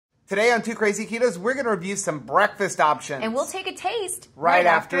Today on Two Crazy Ketos, we're going to review some breakfast options. And we'll take a taste right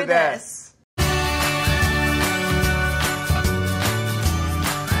after this.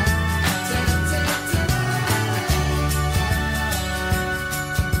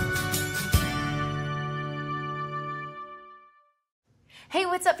 Hey,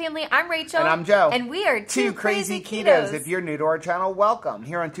 what's up, family? I'm Rachel. And I'm Joe. And we are Two Crazy Ketos. If you're new to our channel, welcome.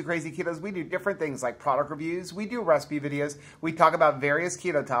 Here on Two Crazy Ketos, we do different things like product reviews, we do recipe videos, we talk about various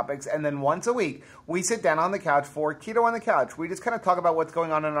keto topics, and then once a week, we sit down on the couch for Keto on the Couch. We just kind of talk about what's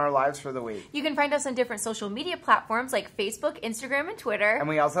going on in our lives for the week. You can find us on different social media platforms like Facebook, Instagram, and Twitter. And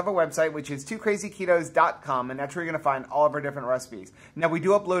we also have a website, which is twocrazyketos.com, and that's where you're going to find all of our different recipes. Now, we do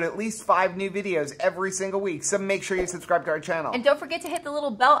upload at least 5 new videos every single week, so make sure you subscribe to our channel. And don't forget to hit the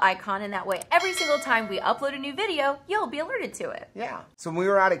little bell icon, and that way every single time we upload a new video, you'll be alerted to it. Yeah. So when we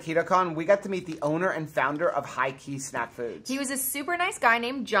were out at KetoCon, we got to meet the owner and founder of HighKey Snack Foods. He was a super nice guy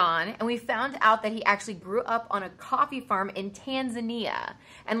named John, and we found out that he actually grew up on a coffee farm in Tanzania.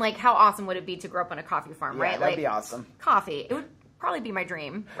 And like, how awesome would it be to grow up on a coffee farm, right? That'd be awesome. Coffee. It would probably be my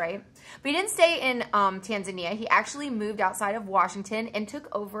dream, right? But he didn't stay in Tanzania. He actually moved outside of Washington and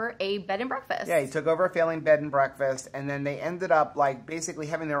took over a bed and breakfast. Yeah, he took over a failing bed and breakfast, and then they ended up like basically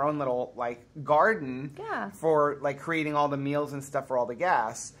having their own little like garden for like creating all the meals and stuff for all the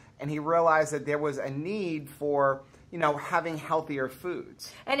guests. And he realized that there was a need for, you know, having healthier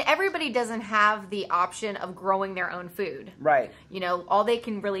foods. And everybody doesn't have the option of growing their own food. Right. You know, all they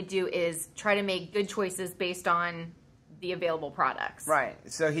can really do is try to make good choices based on the available products. Right.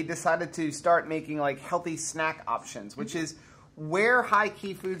 So he decided to start making like healthy snack options, which is where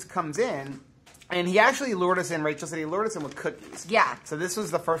HighKey Foods comes in. And he actually lured us in, Rachel said he lured us in with cookies. Yeah. So this was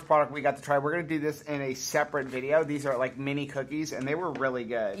the first product we got to try. We're going to do this in a separate video. These are like mini cookies, and they were really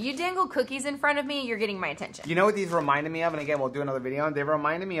good. You dangle cookies in front of me, you're getting my attention. You know what these reminded me of? And again, we'll do another video on. They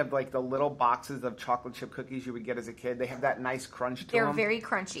reminded me of like the little boxes of chocolate chip cookies you would get as a kid. They have that nice crunch to them. They're very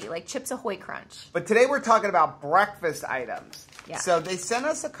crunchy, like Chips Ahoy Crunch. But today we're talking about breakfast items. Yeah. So they sent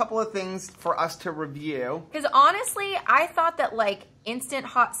us a couple of things for us to review. Because honestly, I thought that like instant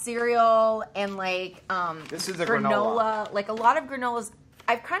hot cereal and like this is a granola. Like a lot of granolas,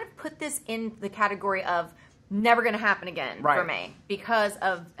 I've kind of put this in the category of never going to happen again for me because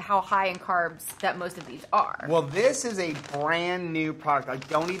of how high in carbs that most of these are. Well, this is a brand new product. I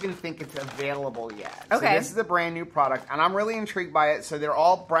don't even think it's available yet. Okay. So this is a brand new product, and I'm really intrigued by it. So they're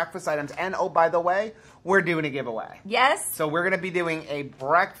all breakfast items. And oh, by the way, we're doing a giveaway. Yes. So we're going to be doing a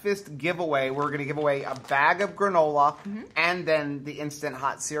breakfast giveaway. We're going to give away a bag of granola and then the instant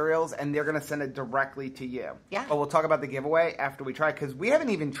hot cereals, and they're going to send it directly to you. Yeah. But we'll talk about the giveaway after we try it, because we haven't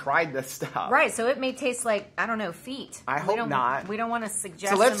even tried this stuff. Right. So it may taste like, I don't know, feet. I hope not. We don't want to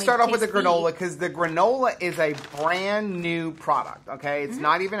suggest. So let's start off with the granola, because the granola is a brand new product, okay? It's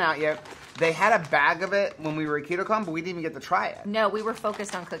not even out yet. They had a bag of it when we were at KetoCon, but we didn't even get to try it. No, we were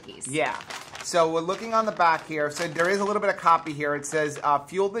focused on cookies. Yeah. So we're looking on the back here. So there is a little bit of copy here. It says,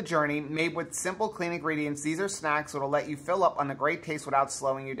 fuel the journey, made with simple, clean ingredients. These are snacks that will let you fill up on a great taste without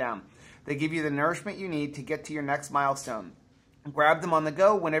slowing you down. They give you the nourishment you need to get to your next milestone. Grab them on the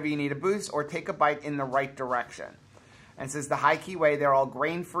go whenever you need a boost or take a bite in the right direction. And it says the HighKey way. They're all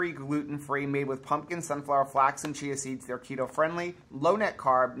grain-free, gluten-free, made with pumpkin, sunflower, flax, and chia seeds. They're keto-friendly, low net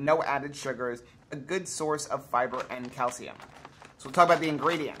carb, no added sugars, a good source of fiber and calcium. So we'll talk about the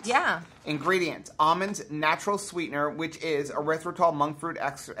ingredients. Yeah. Ingredients: almonds, natural sweetener, which is erythritol, monk fruit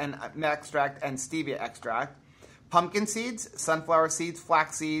extract, and stevia extract. Pumpkin seeds, sunflower seeds,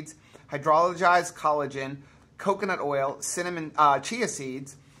 flax seeds, hydrolyzed collagen, coconut oil, cinnamon, chia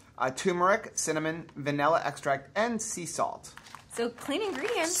seeds, turmeric, cinnamon, vanilla extract, and sea salt. So clean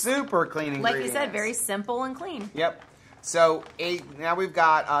ingredients. Super clean ingredients. Like you said, very simple and clean. Yep. So now we've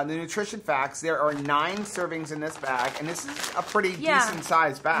got the nutrition facts. There are 9 servings in this bag, and this is a pretty decent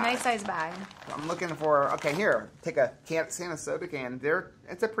sized bag. Nice sized bag. I'm looking for, okay, here, take a can of soda can.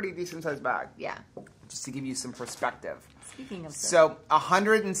 It's a pretty decent sized bag. Yeah. Just to give you some perspective. Speaking of soda. So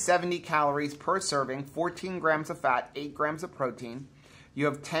 170 calories per serving, 14 grams of fat, 8 grams of protein. You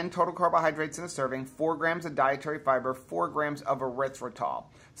have 10 total carbohydrates in a serving, 4 grams of dietary fiber, 4 grams of erythritol.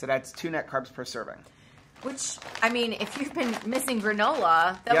 So that's 2 net carbs per serving. Which, I mean, if you've been missing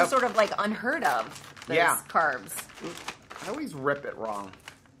granola, that was sort of like unheard of, those carbs. I always rip it wrong.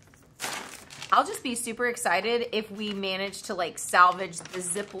 I'll just be super excited if we manage to like salvage the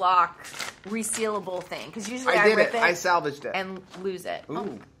Ziploc resealable thing. Because usually I rip it. I salvaged it. And lose it. Ooh.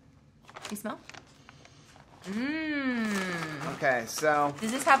 Oh. You smell? Mmm. Okay, so.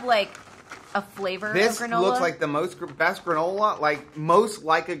 Does this have like a flavor this of granola? Looks like the best granola, like most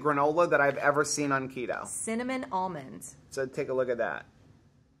like a granola that I've ever seen on keto. Cinnamon almonds. So take a look at that.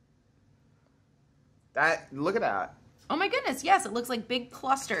 Look at that. Oh my goodness, yes, it looks like big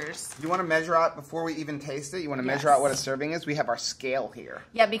clusters. You want to measure out before we even taste it? You want to measure out what a serving is? We have our scale here.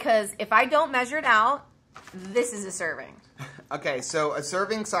 Yeah, because if I don't measure it out, this is a serving. Okay, so a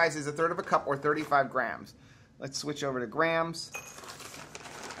serving size is 1/3 of a cup or 35 grams. Let's switch over to grams.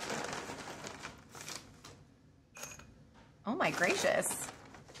 Oh my gracious.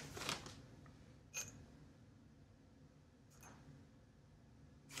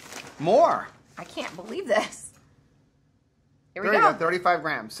 More. I can't believe this. Here we There you go. go, 35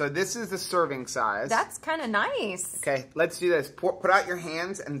 grams. So this is the serving size. That's kind of nice. Okay, let's do this. Put out your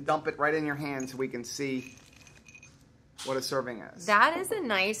hands and dump it right in your hands so we can see what a serving is. That is a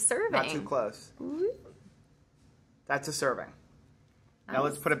nice serving. Not too close. Ooh. That's a serving. Nice. Now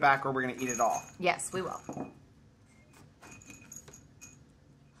let's put it back or we're going to eat it all. Yes, we will.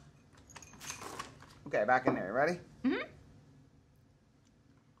 Okay, back in there. You ready? Mm-hmm. It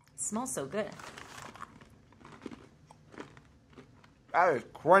smells so good. That is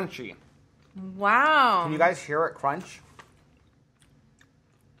crunchy. Wow. Can you guys hear it crunch?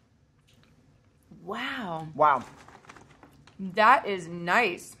 Wow. Wow. That is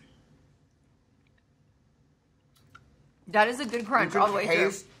nice. That is a good crunch all the way through. You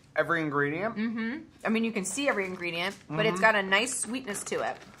can taste every ingredient. Mm-hmm. I mean, you can see every ingredient, but it's got a nice sweetness to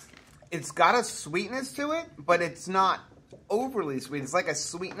it. It's got a sweetness to it, but it's not overly sweet. It's like a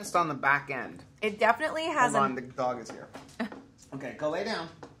sweetness on the back end. It definitely has Hold on, the dog is here. Okay, go lay down.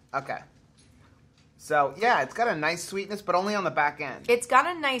 Okay. So, yeah, it's got a nice sweetness, but only on the back end. It's got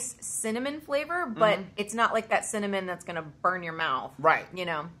a nice cinnamon flavor, but it's not like that cinnamon that's going to burn your mouth. Right. You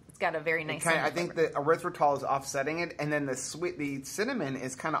know, it's got a very nice I think the erythritol is offsetting it, and then the cinnamon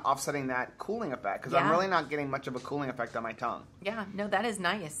is kind of offsetting that cooling effect, because I'm really not getting much of a cooling effect on my tongue. Yeah, no, that is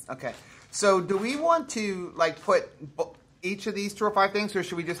nice. Okay. So, do we want to, like, put each of these 2 or 5 things, or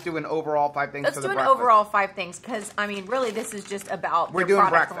should we just do an overall 5 things Let's for the do an breakfast? overall 5 things, because, I mean, really, this is just about We're their doing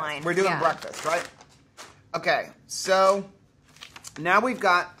product breakfast. line. We're doing breakfast, right? Okay, so now we've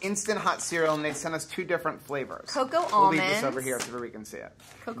got instant hot cereal, and they sent us 2 different flavors. Cocoa We'll leave almonds. this over here so we can see it.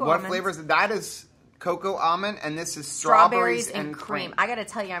 Cocoa what almonds. flavors? That is cocoa almond, and this is strawberries and cream. I got to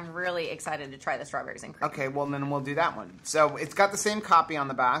tell you, I'm really excited to try the strawberries and cream. Okay, well, then we'll do that one. So it's got the same copy on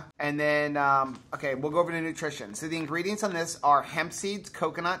the back. And then, okay, we'll go over to nutrition. So the ingredients on this are hemp seeds,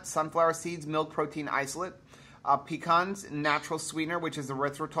 coconut, sunflower seeds, milk protein isolate, pecans, natural sweetener, which is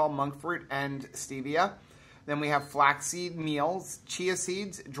erythritol, monk fruit, and stevia. Then we have flaxseed meals, chia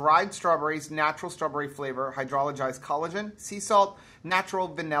seeds, dried strawberries, natural strawberry flavor, hydrolyzed collagen, sea salt, natural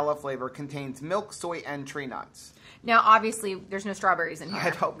vanilla flavor, contains milk, soy, and tree nuts. Now, obviously, there's no strawberries in here.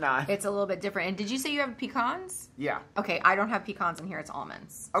 I'd hope not. It's a little bit different. And did you say you have pecans? Yeah. Okay, I don't have pecans in here. It's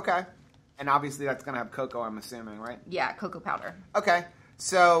almonds. Okay. And obviously that's going to have cocoa, I'm assuming, right? Yeah, cocoa powder. Okay.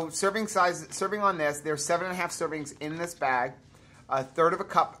 So serving on this, there's 7.5 servings in this bag, 1/3 of a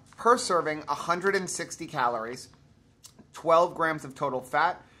cup per serving, 160 calories, 12 grams of total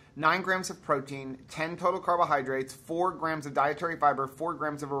fat, 9 grams of protein, 10 total carbohydrates, 4 grams of dietary fiber, 4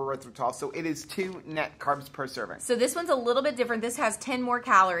 grams of erythritol. So it is 2 net carbs per serving. So this one's a little bit different. This has 10 more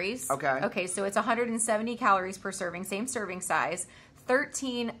calories. Okay. Okay, so it's 170 calories per serving, same serving size.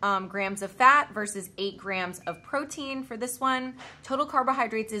 13 grams of fat versus 8 grams of protein for this one. Total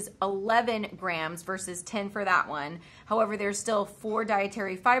carbohydrates is 11 grams versus 10 for that one. However, there's still 4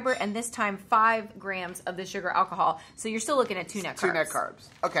 dietary fiber and this time 5 grams of the sugar alcohol. So you're still looking at 2 net carbs. 2 net carbs.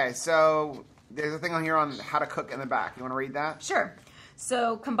 Okay, so there's a thing on here on how to cook in the back. You want to read that? Sure.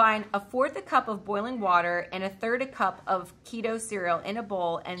 So combine 1/4 a cup of boiling water and 1/3 a cup of keto cereal in a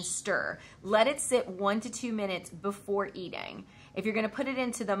bowl and stir. Let it sit 1 to 2 minutes before eating. If you're going to put it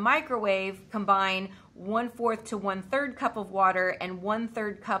into the microwave, combine 1/4 to 1/3 cup of water and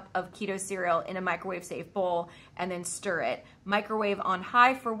 1/3 cup of keto cereal in a microwave-safe bowl, and then stir it. Microwave on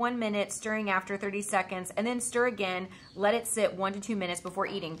high for 1 minute, stirring after 30 seconds, and then stir again. Let it sit 1 to 2 minutes before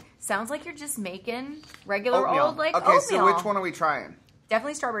eating. Sounds like you're just making regular Oatmeal. old Okay, oatmeal. so which one are we trying?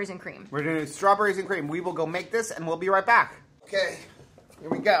 Definitely strawberries and cream. We're doing strawberries and cream. We will go make this, and we'll be right back. Okay, here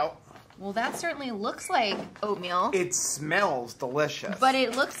we go. Well, that certainly looks like oatmeal. It smells delicious. But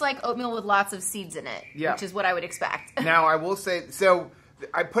it looks like oatmeal with lots of seeds in it, which is what I would expect. Now, I will say, so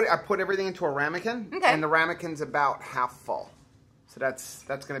I put everything into a ramekin, and the ramekin's about half full. So that's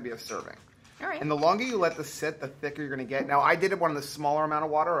going to be a serving. All right. And the longer you let this sit, the thicker you're going to get. Now, I did it one of the smaller amount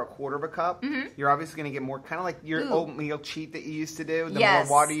of water, 1/4 of a cup. You're obviously going to get more, kind of like your oatmeal cheat that you used to do. The more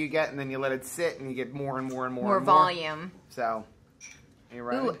water you get, and then you let it sit, and you get more and more and more. More volume. So, are you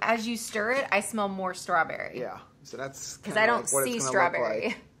ready? Ooh, as you stir it, I smell more strawberry. Yeah. So that's because I don't see strawberry.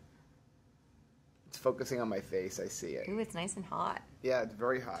 Like. It's focusing on my face. I see it. Ooh, it's nice and hot. Yeah, it's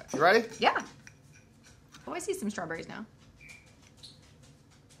very hot. You ready? Yeah. Oh, I see some strawberries now.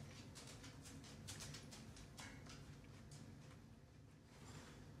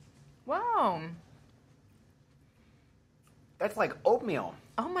 Wow. That's like oatmeal.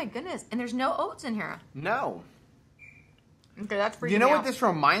 Oh my goodness. And there's no oats in here. No. Okay, that's for you. You know what this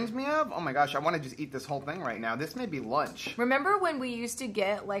reminds me of? Oh my gosh, I want to just eat this whole thing right now. This may be lunch. Remember when we used to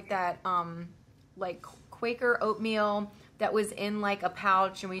get like that, like Quaker oatmeal that was in like a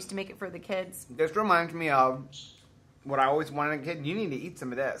pouch and we used to make it for the kids? This reminds me of what I always wanted as a kid. You need to eat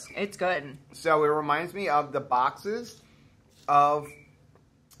some of this. It's good. So it reminds me of the boxes of,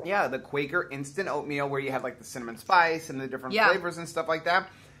 yeah, the Quaker instant oatmeal where you have like the cinnamon spice and the different flavors and stuff like that.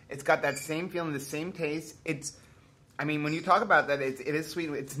 It's got that same feeling, the same taste. I mean, when you talk about that, it is sweet.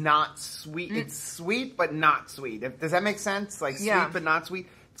 It's not sweet. It's sweet, but not sweet. Does that make sense? Like sweet, but not sweet.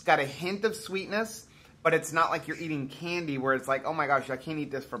 It's got a hint of sweetness, but it's not like you're eating candy where it's like, oh my gosh, I can't eat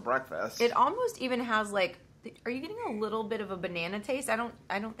this for breakfast. It almost even has like, are you getting a little bit of a banana taste? I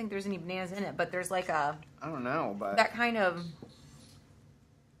don't think there's any bananas in it, but there's like a, I don't know, but that kind of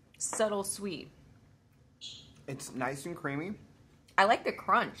subtle sweet. It's nice and creamy. I like the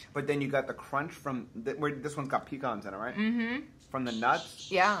crunch. But then you got the crunch from, where this one's got pecans in it, right? Mm-hmm. From the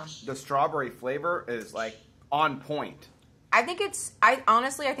nuts. Yeah. The strawberry flavor is like on point. I think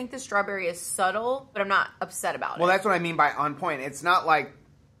honestly, I think the strawberry is subtle, but I'm not upset about it. Well, that's what I mean by on point. It's not like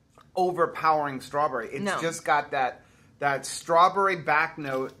overpowering strawberry. It's just got that strawberry back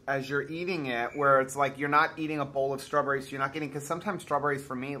note as you're eating it, where it's like you're not eating a bowl of strawberries, so you're not getting, because sometimes strawberries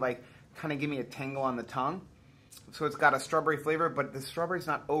for me like kind of give me a tingle on the tongue. So it's got a strawberry flavor, but the strawberry's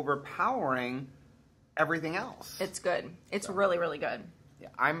not overpowering everything else. It's good. It's really, really good. Yeah,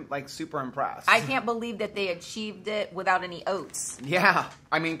 I'm like super impressed. I can't believe that they achieved it without any oats. Yeah,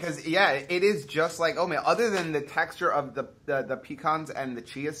 I mean, because it is just like oatmeal. Other than the texture of the pecans and the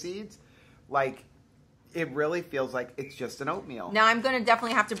chia seeds, like it really feels like it's just an oatmeal. Now I'm gonna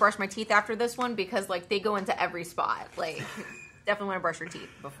definitely have to brush my teeth after this one because like they go into every spot. Like definitely want to brush your teeth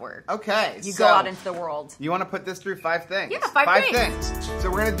before you go out into the world. You want to put this through 5 things? Yeah, 5 things.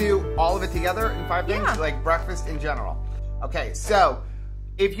 So we're gonna do all of it together in 5 things, like breakfast in general. Okay, so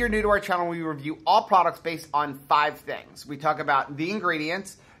if you're new to our channel, we review all products based on 5 things. We talk about the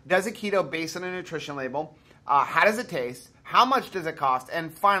ingredients, does it keto based on a nutrition label, how does it taste, how much does it cost,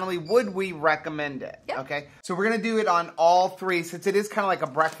 and finally, would we recommend it? Yep. Okay, so we're gonna do it on all 3 since it is kind of like a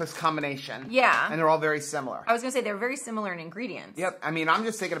breakfast combination. Yeah. And they're all very similar. I was gonna say they're very similar in ingredients. Yep, I mean, I'm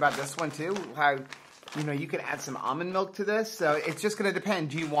just thinking about this one too, how, you know, you could add some almond milk to this, so it's just gonna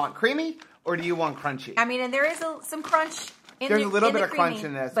depend. Do you want creamy or do you want crunchy? I mean, and there is some crunch. There's a little bit of crunch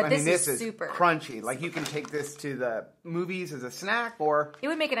in this. But I mean, this is super crunchy. Like, you can take this to the movies as a snack, or it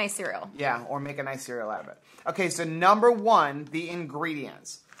would make a nice cereal. Yeah, or make a nice cereal out of it. Okay, so number 1, the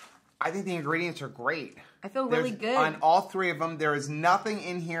ingredients. I think the ingredients are great. I feel really good. On all 3 of them, there is nothing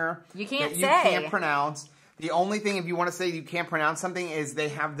in here you can't that you can't pronounce. The only thing, if you want to say you can't pronounce something, is they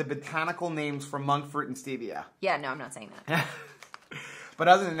have the botanical names for monk fruit and stevia. Yeah, no, I'm not saying that. But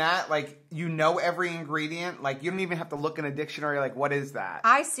other than that, like, you know every ingredient. Like, you don't even have to look in a dictionary, like, what is that?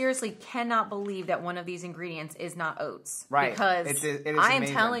 I seriously cannot believe that one of these ingredients is not oats. Right. Because it is I am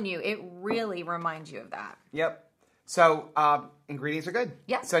amazing. telling you, it really reminds you of that. Yep. So, ingredients are good.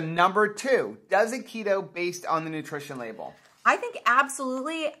 Yeah. So, number 2, does it keto based on the nutrition label? I think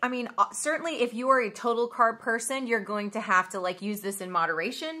absolutely. I mean, certainly if you are a total carb person, you're going to have to like use this in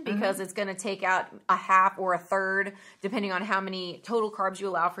moderation because it's going to take out a half or a third, depending on how many total carbs you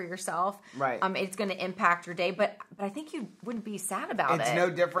allow for yourself. Right. It's going to impact your day, but I think you wouldn't be sad about it. It's no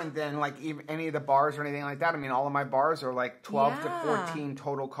different than like even any of the bars or anything like that. I mean, all of my bars are like 12 to 14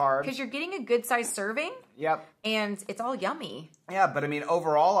 total carbs. Because you're getting a good sized serving. Yep. And it's all yummy. Yeah, but I mean,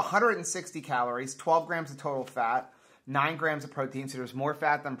 overall, 160 calories, 12 grams of total fat, 9 grams of protein, so there's more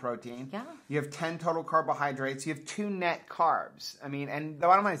fat than protein. Yeah. You have 10 total carbohydrates. You have 2 net carbs. I mean, and the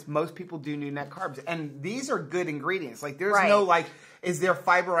bottom line is most people do net carbs. And these are good ingredients. Like, there's no, like, is there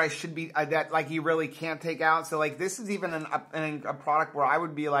fiber I should be, that, like, you really can't take out? So, like, this is even a product where I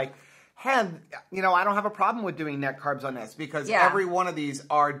would be like, hey, you know, I don't have a problem with doing net carbs on this because every one of these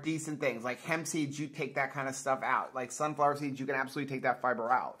are decent things. Like hemp seeds, you take that kind of stuff out. Like sunflower seeds, you can absolutely take that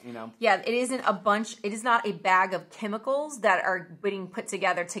fiber out, you know? Yeah, it isn't a bunch, it is not a bag of chemicals that are being put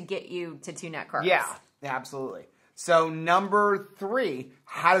together to get you to 2 net carbs. Yeah, absolutely. So number 3,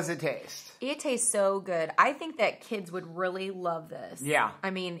 how does it taste? It tastes so good. I think that kids would really love this. Yeah. I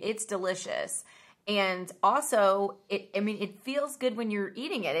mean, it's delicious. And also, it feels good when you're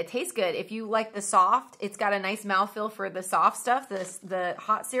eating it. It tastes good. If you like the soft, it's got a nice mouthfeel for the soft stuff, the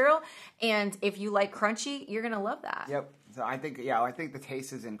hot cereal. And if you like crunchy, you're going to love that. Yep. So I think, yeah, I think the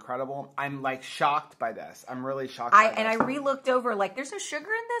taste is incredible. I'm like shocked by this. I'm really shocked by this. And I re-looked over, like, there's no sugar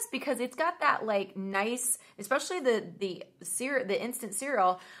in this because it's got that like nice, especially the instant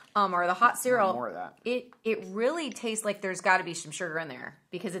cereal, or the hot cereal. More of that. It really tastes like there's got to be some sugar in there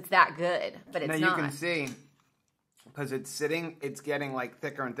because it's that good, but it's not. Now you can see, because it's sitting, it's getting like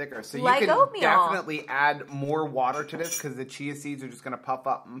thicker and thicker. So you like can oatmeal. definitely add more water to this because the chia seeds are just going to puff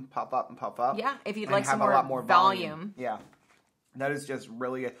up and puff up and puff up. Yeah, if you'd and like have some a more, lot more volume. Yeah, that is just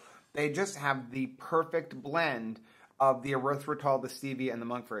really. They just have the perfect blend of the erythritol, the stevia, and the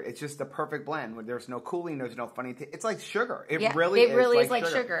monk fruit. It's just the perfect blend. There's no cooling, there's no funny taste. It's like sugar. It really is like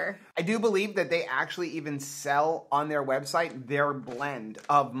sugar. I do believe that they actually even sell on their website their blend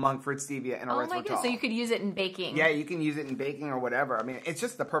of monk fruit, stevia, and erythritol. Oh my goodness, so you could use it in baking. Yeah, you can use it in baking or whatever. I mean, it's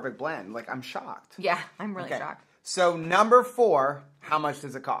just the perfect blend. Like, I'm shocked. Yeah, I'm really shocked. So, number 4, how much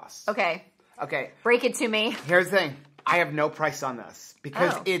does it cost? Okay. Okay. Break it to me. Here's the thing. I have no price on this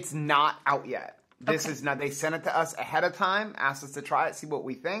because it's not out yet. This is not, they sent it to us ahead of time, asked us to try it, see what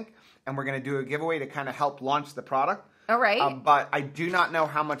we think, and we're going to do a giveaway to kind of help launch the product. All right. But I do not know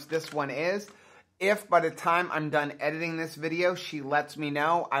how much this one is. If by the time I'm done editing this video, she lets me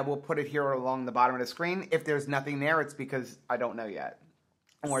know, I will put it here along the bottom of the screen. If there's nothing there, it's because I don't know yet.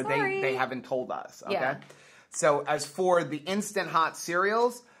 Or they haven't told us, okay? Yeah. So as for the instant hot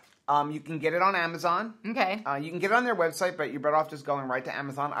cereals, you can get it on Amazon. Okay. You can get it on their website, but you're better off just going right to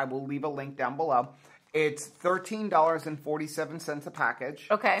Amazon. I will leave a link down below. It's $13.47 a package.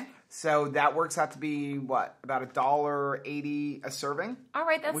 Okay. So that works out to be, what, about $1.80 a serving? All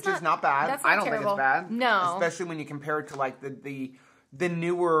right, which is not bad. That's not I don't terrible. think it's bad. No. Especially when you compare it to, like, the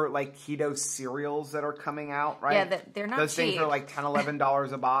newer, like, keto cereals that are coming out, right? Yeah, they're not Those things are like $10,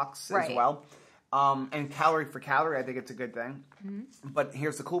 $11 a box as well. And calorie for calorie, I think it's a good thing. But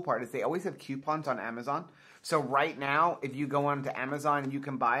here's the cool part, is they always have coupons on Amazon. So right now, if you go onto Amazon and you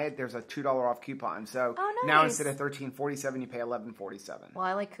can buy it, there's a $2 off coupon. So now instead of $13.47, you pay $11.47. Well,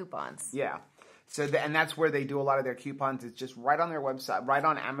 I like coupons. Yeah. So and that's where they do a lot of their coupons. It's just right on their website, right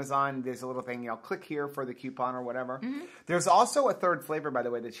on Amazon. There's a little thing, click here for the coupon or whatever. There's also a third flavor, by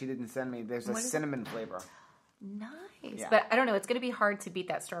the way, that she didn't send me. There's a cinnamon flavor. Nice. Yeah. But I don't know. It's going to be hard to beat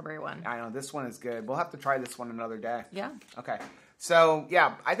that strawberry one. I know. This one is good. We'll have to try this one another day. Yeah. Okay. So,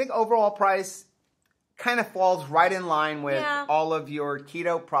 yeah, I think overall price kind of falls right in line with all of your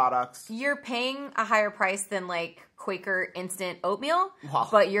keto products. You're paying a higher price than, like, Quaker instant oatmeal,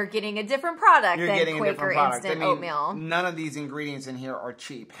 but you're getting a different product than Quaker instant oatmeal. None of these ingredients in here are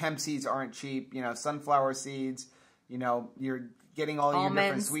cheap. Hemp seeds aren't cheap. Sunflower seeds. You're getting all your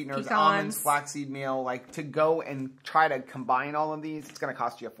different sweeteners, almonds, flaxseed meal. Like, to go and try to combine all of these, it's going to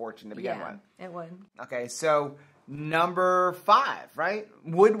cost you a fortune to begin with. It would. Okay, so number 5, right?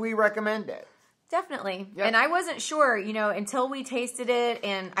 Would we recommend it? Definitely. Yep. And I wasn't sure, until we tasted it,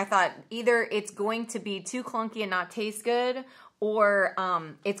 and I thought either it's going to be too clunky and not taste good, or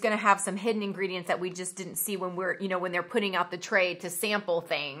it's going to have some hidden ingredients that we just didn't see when when they're putting out the tray to sample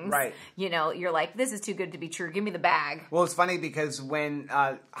things. Right. You're like, this is too good to be true. Give me the bag. Well, it's funny because when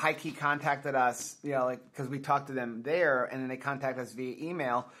HighKey contacted us, because we talked to them there, and then they contacted us via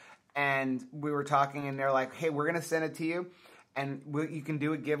email, and we were talking, and they're like, hey, we're going to send it to you. And you can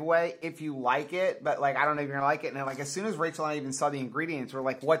do a giveaway if you like it, but I don't know if you're gonna like it. And as soon as Rachel and I even saw the ingredients, we're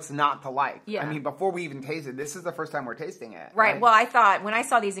like, "What's not to like?" Yeah. I mean, before we even tasted, this is the first time we're tasting it. Right. Well, I thought when I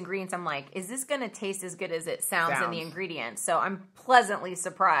saw these ingredients, I'm like, "Is this gonna taste as good as it sounds in the ingredients?" So I'm pleasantly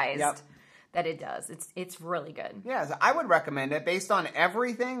surprised that it does. It's really good. Yeah, so I would recommend it based on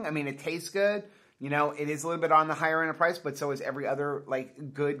everything. I mean, it tastes good. It is a little bit on the higher end of price, but so is every other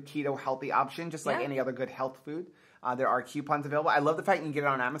good keto healthy option, just like any other good health food. There are coupons available. I love the fact you can get it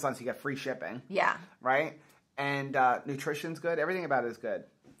on Amazon, so you get free shipping. Yeah. Right? And nutrition's good. Everything about it is good.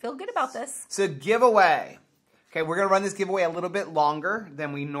 Feel good about this. So giveaway. Okay, we're going to run this giveaway a little bit longer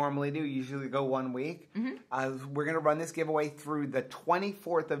than we normally do. Usually go 1 week. We're going to run this giveaway through the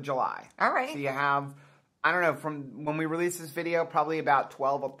 24th of July. All right. So you have, I don't know, from when we release this video, probably about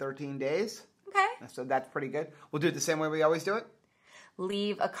 12 or 13 days. Okay. So that's pretty good. We'll do it the same way we always do it.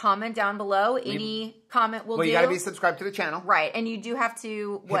 Leave a comment down below. Any comment will do. Well, you got to be subscribed to the channel. Right. And you do have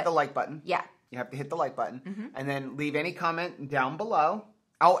to... Hit the like button. Yeah. You have to hit the like button. And then leave any comment down below.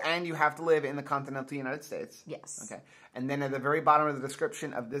 Oh, and you have to live in the continental United States. Yes. Okay. And then at the very bottom of the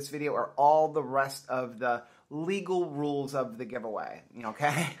description of this video are all the rest of the legal rules of the giveaway.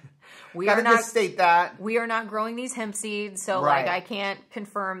 Okay? We are not, just state that. We are not growing these hemp seeds, so I can't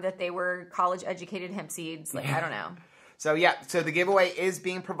confirm that they were college-educated hemp seeds. I don't know. So, so the giveaway is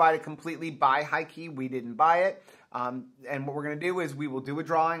being provided completely by HighKey. We didn't buy it. And what we're going to do is we will do a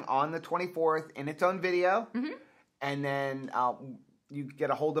drawing on the 24th in its own video. and then you get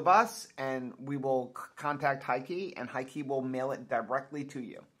a hold of us, and we will contact HighKey, and HighKey will mail it directly to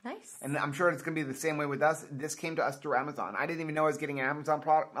you. Nice. And I'm sure it's going to be the same way with us. This came to us through Amazon. I didn't even know I was getting an Amazon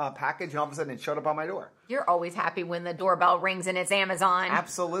package, and all of a sudden it showed up on my door. You're always happy when the doorbell rings and it's Amazon.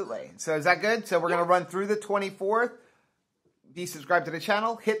 Absolutely. So is that good? So we're going to run through the 24th. Be subscribed to the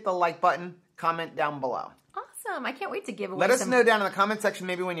channel. Hit the like button. Comment down below. Awesome. I can't wait to give away Let us know down in the comment section,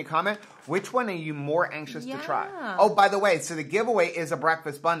 maybe when you comment, which one are you more anxious to try? Oh, by the way, so the giveaway is a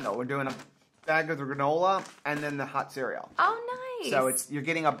breakfast bundle. We're doing a bag of the granola and then the hot cereal. Oh, nice. So you're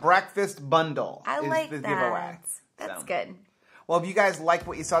getting a breakfast bundle. I like the that. Giveaway. That's good. Well, if you guys like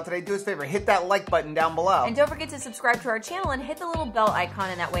what you saw today, do us a favor. Hit that like button down below. And don't forget to subscribe to our channel and hit the little bell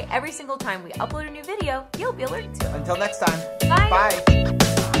icon, and that way every single time we upload a new video, you'll be alerted to it. Until next time. Bye.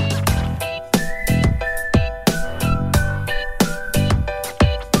 Bye.